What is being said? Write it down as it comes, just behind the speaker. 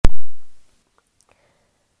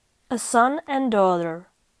A son and daughter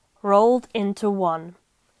rolled into one.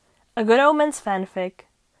 A Good Omens fanfic,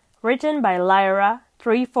 written by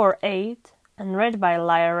Lyra348 and read by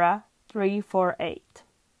Lyra348.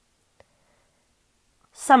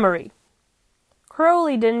 Summary.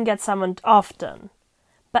 Crowley didn't get summoned often,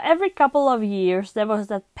 but every couple of years there was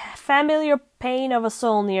that familiar pain of a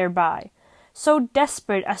soul nearby, so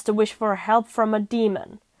desperate as to wish for help from a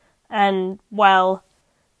demon. And, well,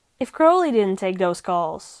 if Crowley didn't take those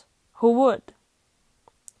calls, who would?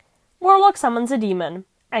 Warlock summons a demon,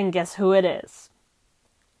 and guess who it is?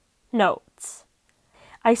 Notes.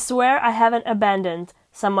 I swear I haven't abandoned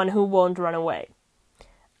someone who won't run away.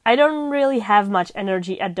 I don't really have much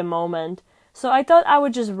energy at the moment, so I thought I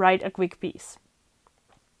would just write a quick piece.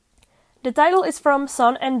 The title is from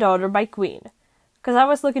Son and Daughter by Queen, because I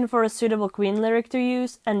was looking for a suitable Queen lyric to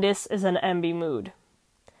use, and this is an MB mood.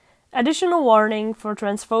 Additional warning for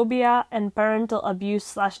transphobia and parental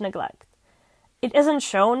abuse/neglect. It isn't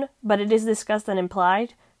shown, but it is discussed and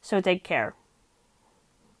implied, so take care.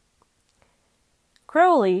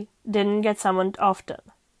 Crowley didn't get summoned often.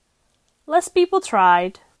 Less people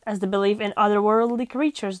tried, as the belief in otherworldly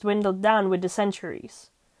creatures dwindled down with the centuries.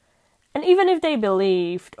 And even if they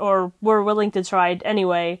believed, or were willing to try it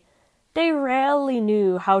anyway, they rarely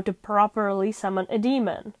knew how to properly summon a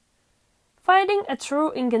demon. Finding a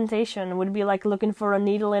true incantation would be like looking for a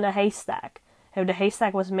needle in a haystack, if the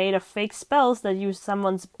haystack was made of fake spells that used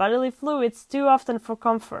someone's bodily fluids too often for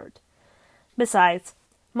comfort. Besides,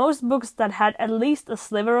 most books that had at least a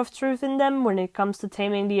sliver of truth in them when it comes to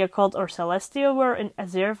taming the occult or celestial were in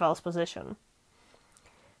Aziraphale's position.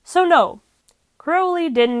 So no, Crowley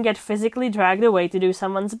didn't get physically dragged away to do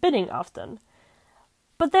someone's bidding often.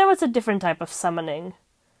 But there was a different type of summoning.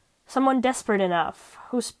 Someone desperate enough,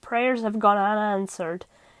 whose prayers have gone unanswered,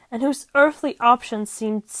 and whose earthly options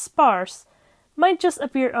seemed sparse, might just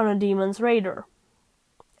appear on a demon's radar.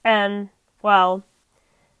 And, well,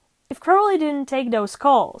 if Crowley didn't take those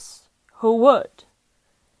calls, who would?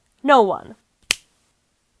 No one.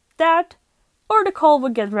 That, or the call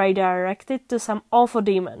would get redirected to some awful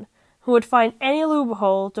demon, who would find any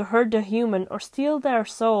loophole to hurt the human or steal their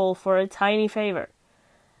soul for a tiny favor.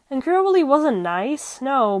 And Crowley wasn't nice,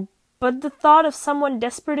 no, but the thought of someone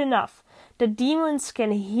desperate enough that demons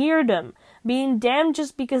can hear them being damned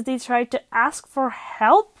just because they tried to ask for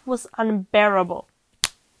help was unbearable.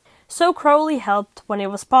 So Crowley helped when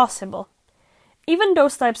it was possible. Even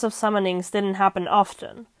those types of summonings didn't happen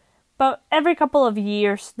often, but every couple of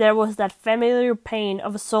years there was that familiar pain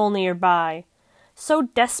of a soul nearby, so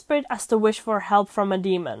desperate as to wish for help from a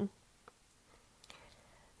demon.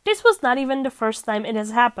 This was not even the first time it has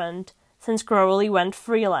happened since Crowley went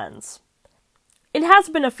freelance. It has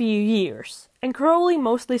been a few years, and Crowley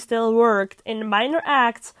mostly still worked in minor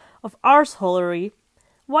acts of arseholery,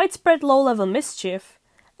 widespread low-level mischief,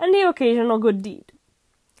 and the occasional good deed.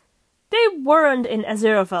 They weren't in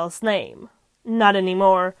Aziraphale's name. Not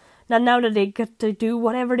anymore, not now that they get to do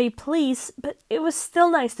whatever they please, but it was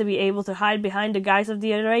still nice to be able to hide behind the guise of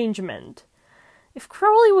the arrangement. If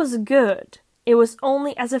Crowley was good, it was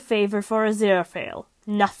only as a favor for Aziraphale,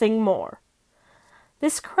 nothing more.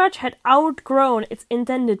 This crutch had outgrown its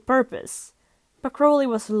intended purpose, but Crowley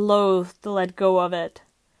was loath to let go of it.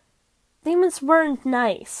 Demons weren't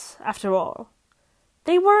nice, after all.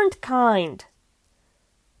 They weren't kind.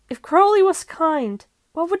 If Crowley was kind,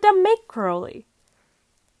 what would that make Crowley?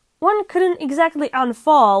 One couldn't exactly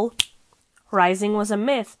unfall. Rising was a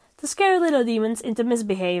myth to scare little demons into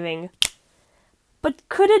misbehaving. But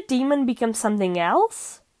could a demon become something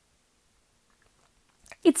else?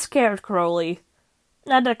 It scared Crowley.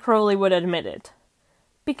 Not that Crowley would admit it.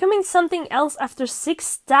 Becoming something else after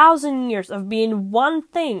 6,000 years of being one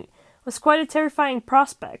thing was quite a terrifying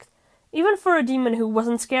prospect, even for a demon who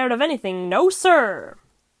wasn't scared of anything, no sir!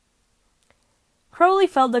 Crowley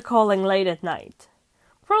felt the calling late at night.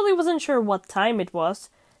 Crowley wasn't sure what time it was,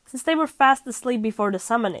 since they were fast asleep before the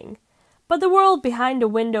summoning, but the world behind the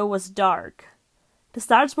window was dark. The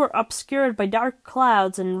stars were obscured by dark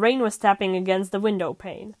clouds and rain was tapping against the window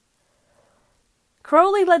pane.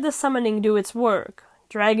 Crowley let the summoning do its work,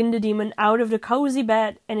 dragging the demon out of the cozy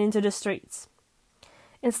bed and into the streets.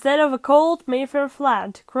 Instead of a cold Mayfair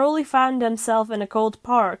flat, Crowley found himself in a cold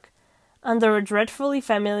park, under a dreadfully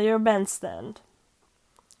familiar bandstand.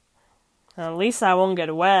 At least I won't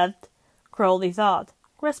get wet, Crowley thought,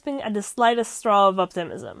 grasping at the slightest straw of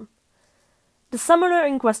optimism. The summoner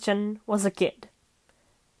in question was a kid.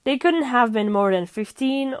 They couldn't have been more than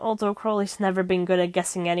 15, although Crowley's never been good at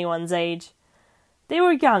guessing anyone's age. They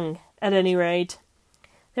were young, at any rate.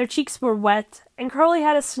 Their cheeks were wet, and Crowley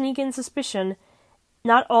had a sneaking suspicion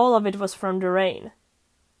not all of it was from the rain.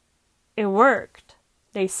 It worked,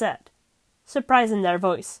 they said, surprise in their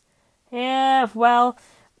voice. Yeah, well,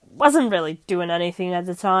 wasn't really doing anything at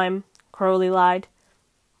the time, Crowley lied.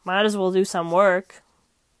 Might as well do some work.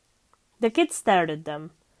 The kids stared at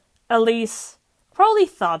them. At least, Crowley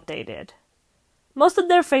thought they did. Most of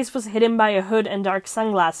their face was hidden by a hood and dark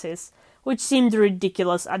sunglasses, which seemed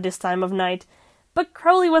ridiculous at this time of night, but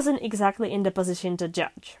Crowley wasn't exactly in the position to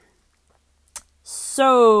judge.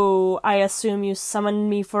 So, I assume you summoned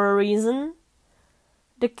me for a reason?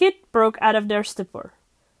 The kid broke out of their stupor.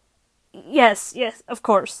 Yes, of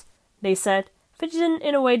course, they said, fidgeting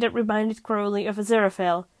in a way that reminded Crowley of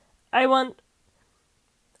Aziraphale. I want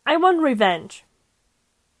revenge.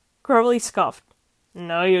 Crowley scoffed.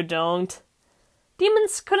 No, you don't.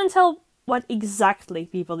 Demons couldn't tell what exactly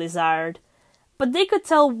people desired, but they could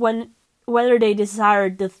tell whether they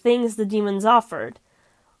desired the things the demons offered,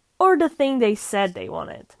 or the thing they said they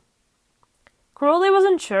wanted. Crowley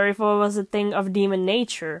wasn't sure if it was a thing of demon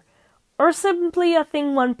nature, or simply a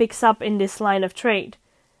thing one picks up in this line of trade,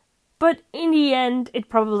 but in the end it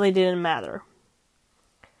probably didn't matter.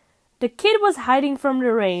 The kid was hiding from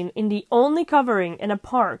the rain in the only covering in a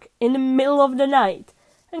park in the middle of the night,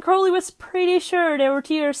 and Crowley was pretty sure there were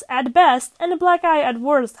tears at best and a black eye at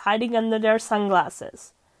worst hiding under their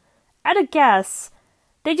sunglasses. At a guess,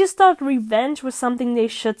 they just thought revenge was something they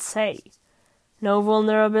should say. No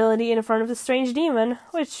vulnerability in front of the strange demon,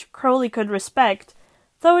 which Crowley could respect,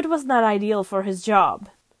 though it was not ideal for his job.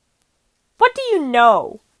 What do you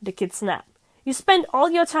know? The kid snapped. You spend all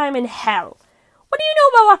your time in hell. What do you know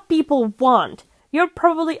about what people want? You're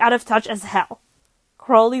probably out of touch as hell.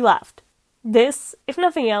 Crowley laughed. This, if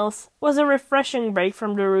nothing else, was a refreshing break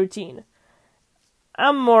from the routine.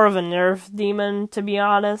 I'm more of a nerve demon, to be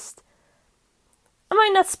honest. I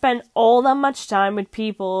might not spend all that much time with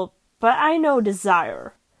people, but I know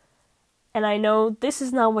desire. And I know this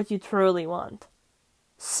is not what you truly want.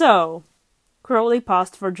 So, Crowley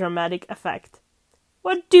paused for dramatic effect.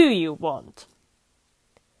 What do you want?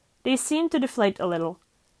 They seemed to deflate a little.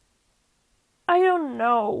 I don't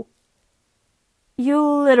know. You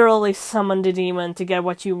literally summoned the demon to get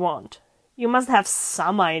what you want. You must have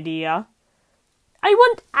some idea. I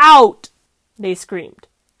want out! They screamed.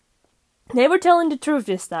 They were telling the truth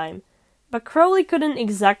this time, but Crowley couldn't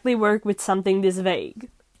exactly work with something this vague.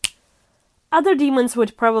 Other demons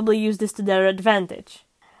would probably use this to their advantage,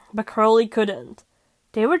 but Crowley couldn't.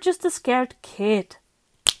 They were just a scared kid.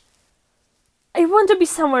 I want to be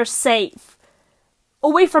somewhere safe,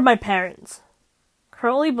 away from my parents.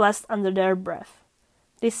 Crowley blessed under their breath.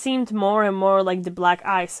 They seemed more and more like the black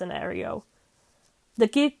eye scenario. The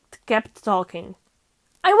kid kept talking.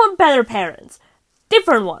 I want better parents.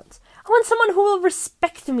 Different ones. I want someone who will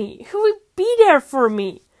respect me, who will be there for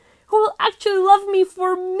me, who will actually love me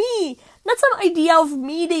for me, not some idea of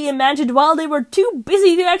me they imagined while they were too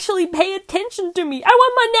busy to actually pay attention to me. I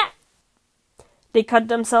want my They cut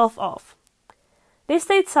themselves off. They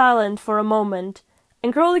stayed silent for a moment,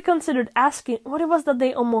 and Crowley considered asking what it was that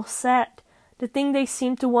they almost said, the thing they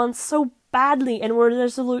seemed to want so badly and were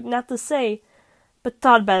resolute not to say, but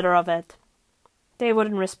thought better of it. They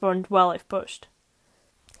wouldn't respond well if pushed.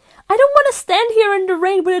 I don't want to stand here in the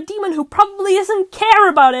rain with a demon who probably doesn't care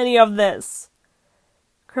about any of this.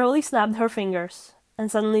 Crowley snapped her fingers, and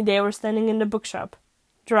suddenly they were standing in the bookshop,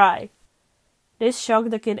 dry. This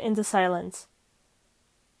shocked the kid into silence.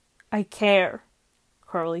 I care,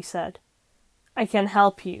 Crowley said. I can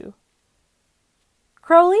help you.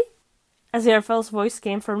 Crowley? Aziraphale's voice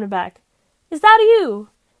came from the back. Is that you?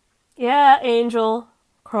 Yeah, Angel,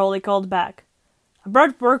 Crowley called back. I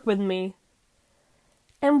brought work with me.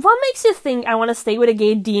 And what makes you think I want to stay with a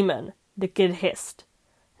gay demon? The kid hissed.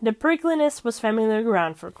 The prickliness was familiar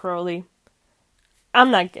ground for Crowley.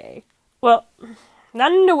 I'm not gay. Well,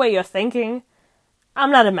 not in the way you're thinking.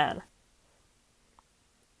 I'm not a man.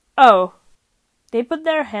 Oh. They put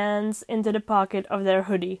their hands into the pocket of their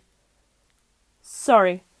hoodie.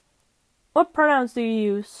 Sorry. What pronouns do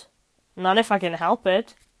you use? Not if I can help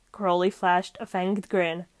it. Crowley flashed a fanged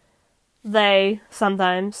grin. They,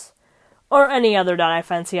 sometimes. Or any other that I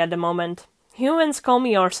fancy at the moment. Humans call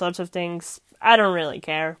me all sorts of things. I don't really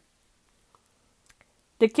care.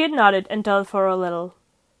 The kid nodded and thought for a little.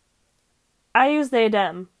 I use they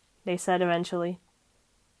them, they said eventually.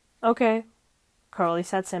 Okay, Crowley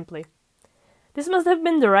said simply. This must have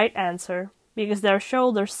been the right answer, because their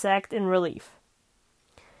shoulders sagged in relief.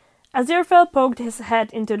 Aziraphale poked his head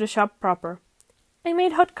into the shop proper. I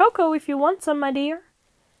made hot cocoa if you want some, my dear.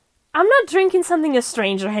 I'm not drinking something a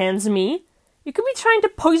stranger hands me. You could be trying to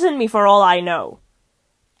poison me for all I know.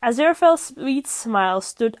 Aziraphale's sweet smile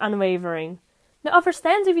stood unwavering. The offer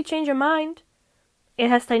stands if you change your mind. It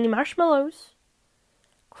has tiny marshmallows.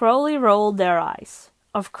 Crowley rolled their eyes.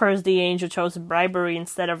 Of course the angel chose bribery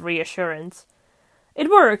instead of reassurance. It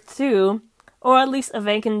worked, too, or at least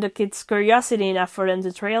awakened the kids' curiosity enough for them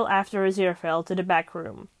to trail after Aziraphale to the back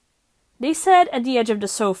room. They sat at the edge of the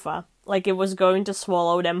sofa, like it was going to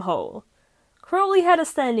swallow them whole. Crowley had a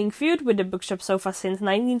standing feud with the bookshop sofa since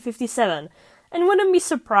 1957, and wouldn't be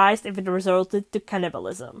surprised if it resulted to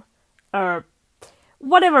cannibalism.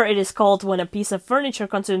 Whatever it is called when a piece of furniture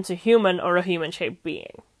consumes a human or a human-shaped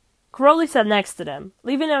being. Crowley sat next to them,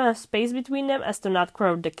 leaving enough space between them as to not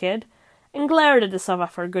crowd the kid, and glared at the sofa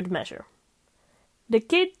for good measure. The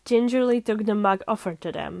kid gingerly took the mug offered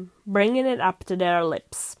to them, bringing it up to their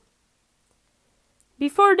lips.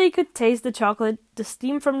 Before they could taste the chocolate, the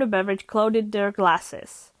steam from the beverage clouded their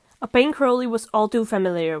glasses, a pain Crowley was all too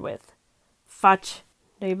familiar with. Fudge,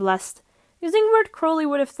 they blessed, using a word Crowley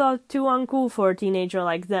would have thought too uncool for a teenager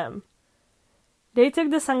like them. They took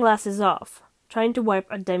the sunglasses off, trying to wipe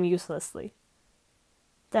at them uselessly.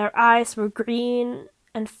 Their eyes were green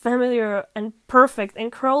and familiar and perfect,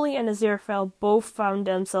 and Crowley and Aziraphale both found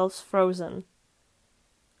themselves frozen.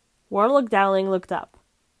 Warlock Dowling looked up.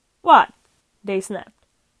 "What?" they snapped.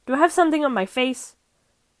 "Do I have something on my face?"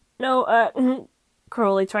 "No,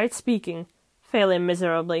 Crowley tried speaking, failing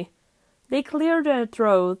miserably. They cleared their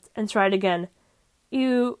throat and tried again.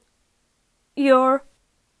 You're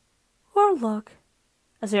Warlock,"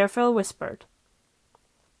 Aziraphale whispered.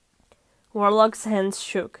 Warlock's hands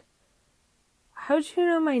shook. "How'd you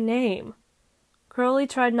know my name?" Crowley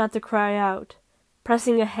tried not to cry out,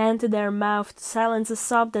 pressing a hand to their mouth to silence a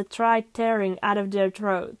sob that tried tearing out of their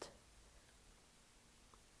throat.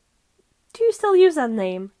 "Do you still use that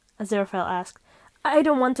name?" Aziraphale asked. "I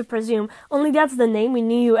don't want to presume, only that's the name we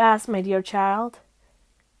knew you as, my dear child."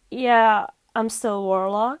 "Yeah, I'm still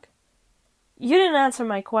Warlock." "You didn't answer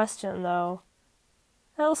my question, though."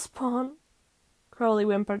 "Hellspawn," Crowley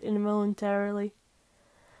whimpered involuntarily.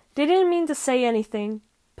 They didn't mean to say anything,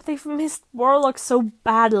 but they've missed Warlock so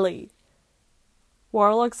badly.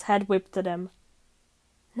 Warlock's head whipped to them.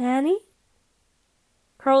 "Nanny?"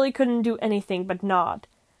 Crowley couldn't do anything but nod.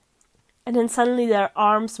 And then suddenly their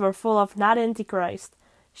arms were full of Not Antichrist,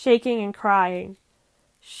 shaking and crying.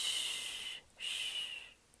 "Shh,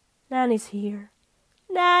 shh. Nanny's here.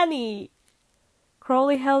 Nanny!"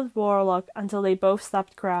 Crowley held Warlock until they both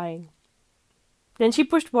stopped crying. Then she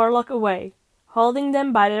pushed Warlock away, holding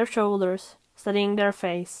them by their shoulders, studying their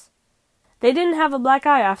face. They didn't have a black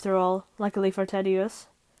eye after all, luckily for Thaddeus.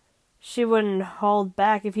 She wouldn't hold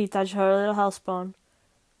back if he touched her little hellspawn.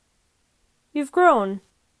 "You've grown,"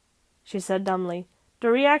 she said dumbly, the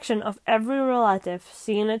reaction of every relative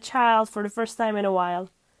seeing a child for the first time in a while.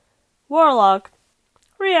 Warlock,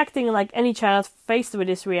 reacting like any child faced with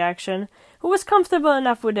this reaction, who was comfortable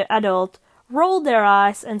enough with the adult, rolled their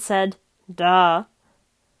eyes and said, "Duh."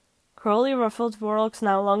 Crowley ruffled Warlock's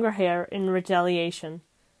now longer hair in retaliation.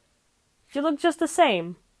 "You look just the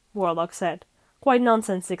same," Warlock said, quite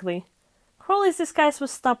nonsensically. "Crowley's disguise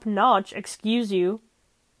was top-notch, excuse you."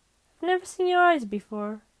 "I've never seen your eyes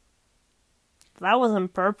before." "That was on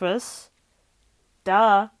purpose."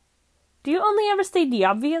 "Duh. Do you only ever state the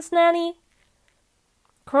obvious, Nanny?"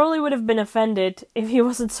 Crowley would have been offended if he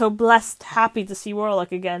wasn't so blessed happy to see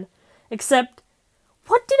Warlock again. Except,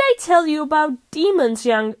 "What did I tell you about demons,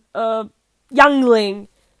 youngling?"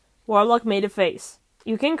 Warlock made a face.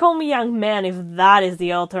 "You can call me young man if that is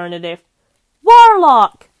the alternative."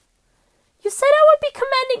 "Warlock! You said I would be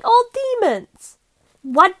commanding all demons."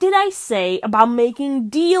 "What did I say about making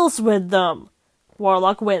deals with them?"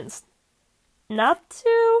 Warlock winced. "Not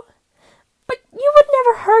to? But you would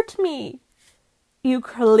never hurt me." "You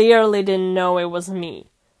clearly didn't know it was me."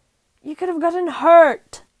 "You could have gotten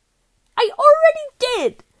hurt." "I already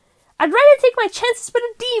did. I'd rather take my chances with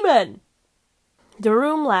a demon." The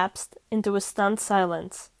room lapsed into a stunned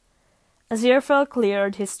silence. Aziraphale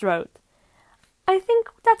cleared his throat. "I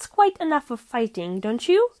think that's quite enough of fighting, don't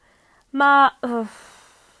you?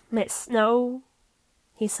 Miss, no,"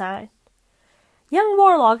 he sighed. "Young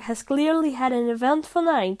Warlock has clearly had an eventful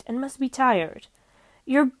night and must be tired.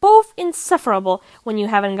 You're both insufferable when you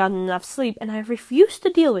haven't gotten enough sleep, and I refuse to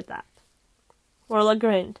deal with that." Warlock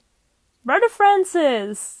grinned. "Brother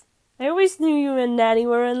Francis! I always knew you and Nanny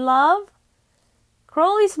were in love."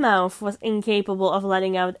 Crowley's mouth was incapable of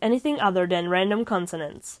letting out anything other than random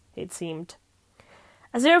consonants, it seemed.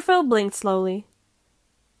 Aziraphale blinked slowly.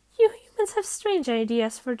 "You humans have strange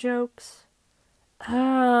ideas for jokes."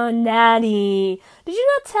 Nanny! Did you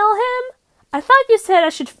not tell him? I thought you said I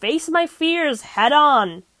should face my fears head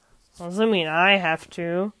on." "Doesn't mean I have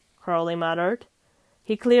to," Crowley muttered.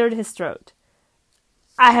 He cleared his throat.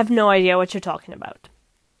 I have no idea what you're talking about.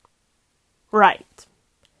 Right.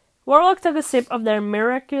 Warlock took a sip of their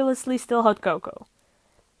miraculously still hot cocoa.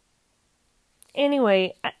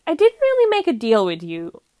 Anyway, I didn't really make a deal with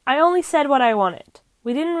you. I only said what I wanted.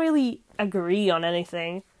 We didn't really agree on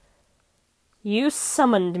anything. You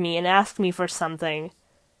summoned me and asked me for something.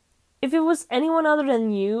 If it was anyone other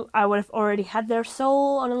than you, I would have already had their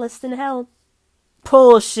soul on a list in hell.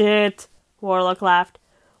 Bullshit, Warlock laughed.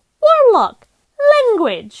 Warlock!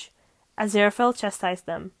 Language! Aziraphale chastised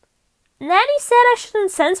them. Nanny said I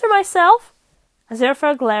shouldn't censor myself.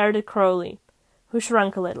 Aziraphale glared at Crowley, who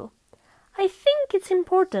shrunk a little. I think it's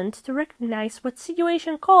important to recognize what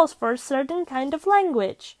situation calls for a certain kind of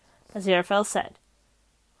language, Aziraphale said.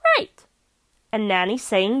 Right. And Nanny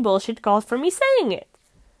saying bullshit called for me saying it.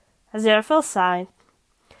 Aziraphale sighed,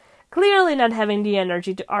 clearly not having the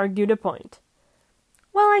energy to argue the point.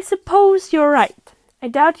 Well, I suppose you're right. I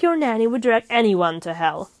doubt your nanny would drag anyone to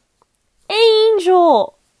hell.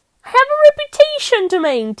 Angel! I have a reputation to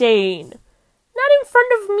maintain. Not in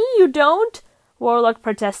front of me, you don't, Warlock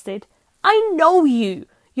protested. I know you.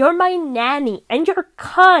 You're my nanny, and you're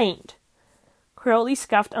kind. Crowley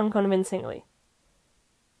scoffed unconvincingly.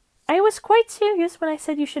 I was quite serious when I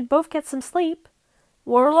said you should both get some sleep.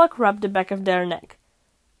 Warlock rubbed the back of their neck.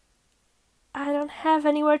 I don't have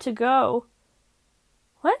anywhere to go.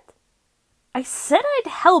 What? I said I'd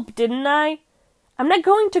help, didn't I? I'm not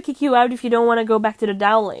going to kick you out if you don't want to go back to the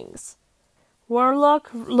Dowlings. Warlock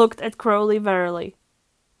looked at Crowley warily.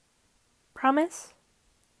 Promise?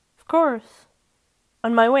 Of course.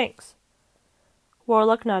 On my wings.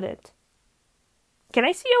 Warlock nodded. Can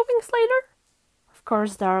I see your wings later? Of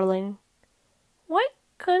course, darling. Why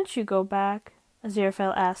can't you go back?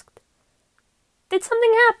 Aziraphale asked. Did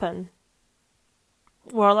something happen?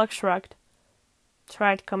 Warlock shrugged.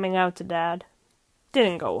 Tried coming out to Dad.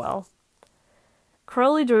 Didn't go well.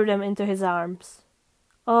 Crowley drew them into his arms.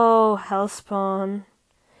 Oh, Hellspawn.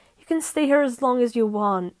 You can stay here as long as you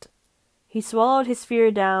want. He swallowed his fear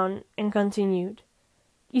down and continued.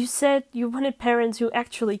 You said you wanted parents who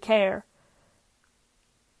actually care.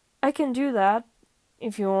 I can do that,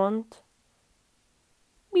 if you want.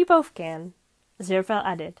 We both can, Aziraphale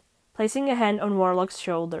added, placing a hand on Warlock's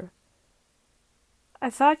shoulder. I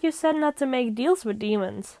thought you said not to make deals with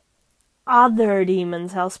demons. Other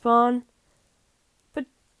demons, Hellspawn. But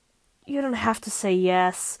you don't have to say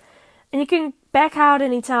yes. And you can back out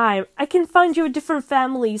any time. I can find you a different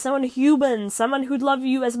family, someone human, someone who'd love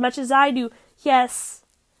you as much as I do. Yes.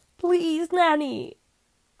 Please, Nanny.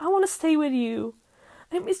 I want to stay with you.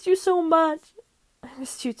 I missed you so much. I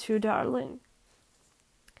missed you too, darling.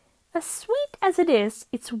 As sweet as it is,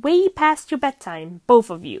 it's way past your bedtime, both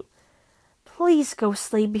of you. Please go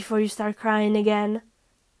sleep before you start crying again.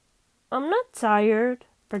 I'm not tired,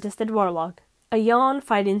 protested Warlock, a yawn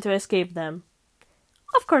fighting to escape them.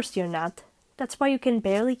 Of course you're not. That's why you can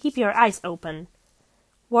barely keep your eyes open.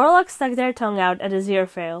 Warlock stuck their tongue out at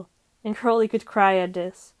Aziraphale, and Crowley could cry at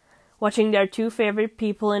this, watching their two favorite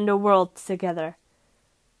people in the world together.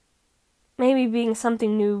 Maybe being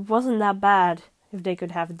something new wasn't that bad if they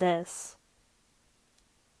could have this.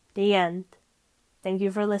 The end. Thank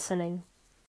you for listening.